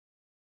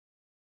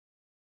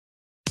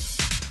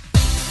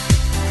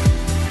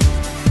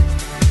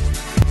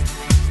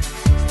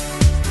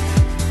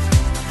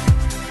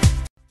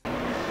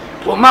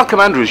Malcolm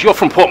Andrews, you're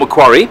from Port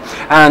Macquarie,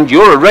 and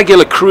you're a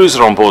regular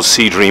cruiser on board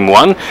Sea Dream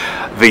 1,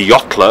 the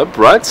yacht club,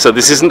 right? So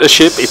this isn't a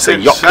ship, it's a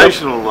yacht club.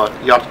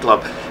 Sensational yacht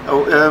club.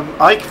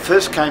 I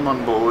first came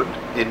on board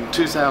in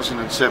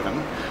 2007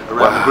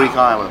 around the Greek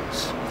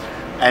islands,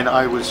 and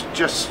I was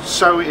just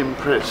so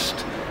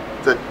impressed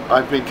that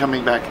I've been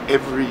coming back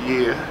every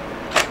year,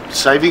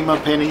 saving my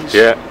pennies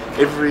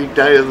every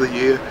day of the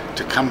year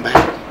to come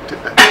back to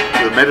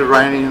the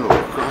Mediterranean or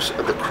across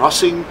the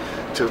crossing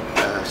to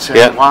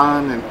San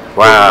Juan and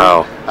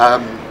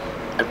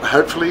and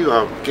hopefully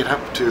I'll get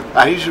up to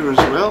Asia as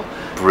well.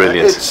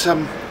 Brilliant.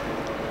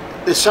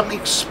 There's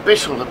something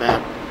special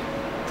about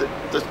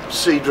the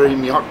Sea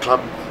Dream Yacht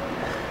Club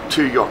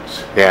 2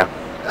 yachts. Yeah.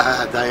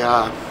 They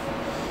are.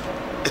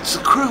 It's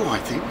the crew, I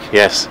think.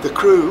 Yes. The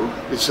crew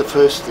is the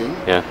first thing.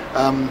 Yeah.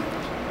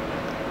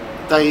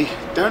 They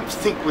don't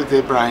think with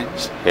their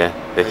brains. Yeah.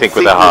 They think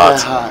with their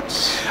hearts.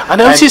 I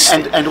noticed.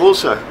 And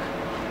also,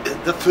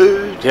 the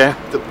food. Yeah.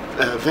 The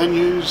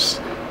venues.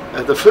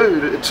 The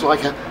food. It's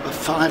like a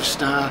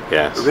 5-star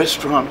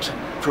restaurant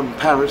from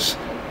Paris,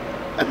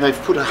 and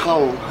they've put a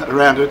hull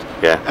around it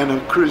and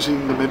are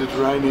cruising the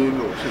Mediterranean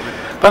or something.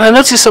 But I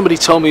noticed somebody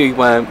told me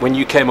when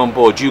you came on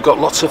board you got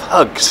lots of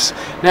hugs.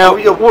 Now,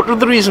 what was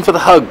the reason for the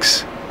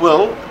hugs?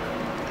 Well,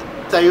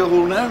 they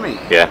all know me.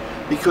 Yeah.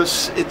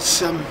 Because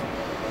it's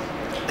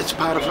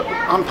part of.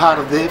 I'm part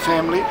of their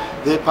family.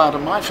 They're part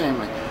of my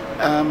family.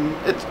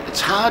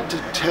 It's hard to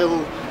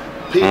tell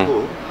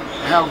people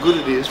how good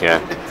it is.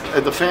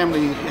 The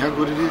family how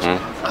good it is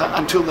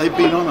until they've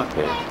been on it.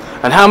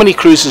 Yeah. And how many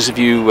cruises have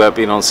you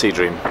been on Sea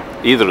Dream?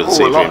 Either of the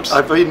Sea Dreams?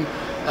 I've been.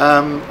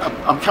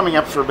 I'm coming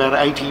up for about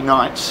 80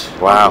 nights.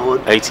 Wow, on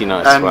board, 80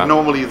 nights. And wow.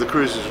 normally the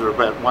cruises are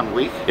about 1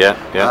 week. Yeah,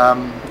 yeah.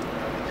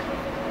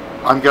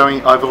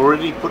 I've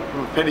already put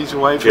my pennies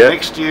away for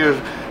next year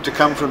to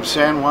come from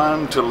San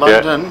Juan to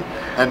London,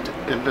 and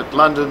at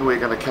London we're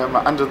going to come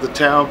under the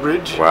Tower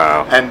Bridge.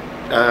 Wow. And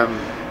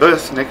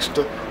berth next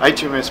to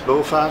HMS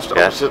Belfast,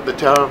 opposite the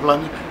Tower of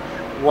London.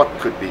 What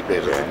could be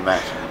better than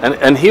that?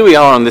 And here we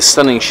are on this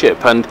stunning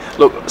ship, and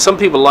look, some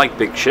people like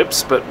big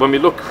ships, but when we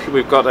look,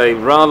 we've got a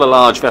rather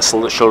large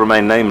vessel that shall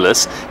remain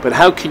nameless, but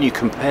how can you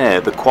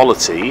compare the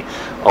quality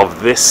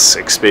of this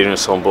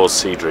experience on board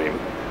Sea Dream?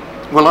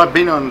 Well, I've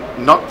been on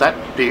not that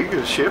big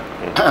a ship.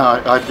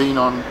 I've been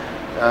on,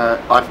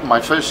 my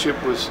first ship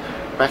was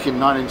back in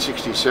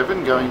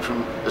 1967, going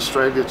from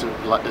Australia to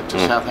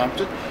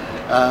Southampton.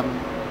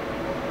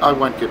 I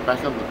won't get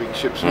back on the big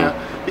ships now,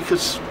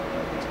 because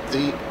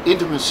the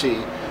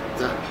intimacy,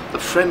 the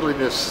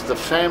friendliness, the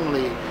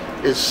family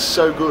is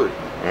so good.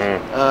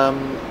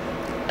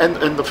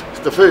 And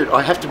the food,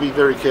 I have to be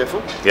very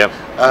careful. Yep.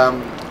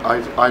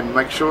 I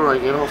make sure I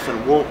get off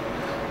and walk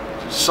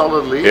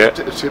solidly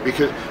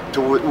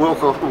to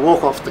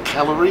walk off the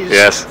calories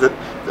of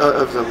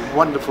the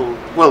wonderful.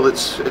 Well,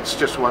 it's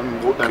just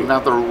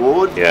another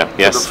reward for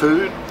the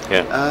food.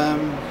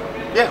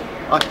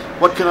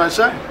 What can I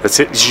say? That's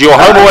it. It's your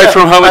home away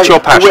from home. It's your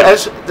passion.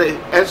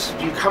 As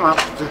you come up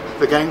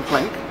the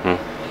gangplank,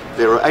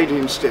 there are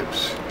 18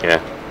 steps.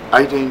 Yeah.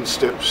 18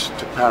 steps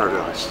to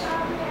paradise.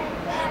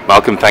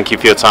 Malcolm, thank you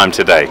for your time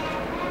today.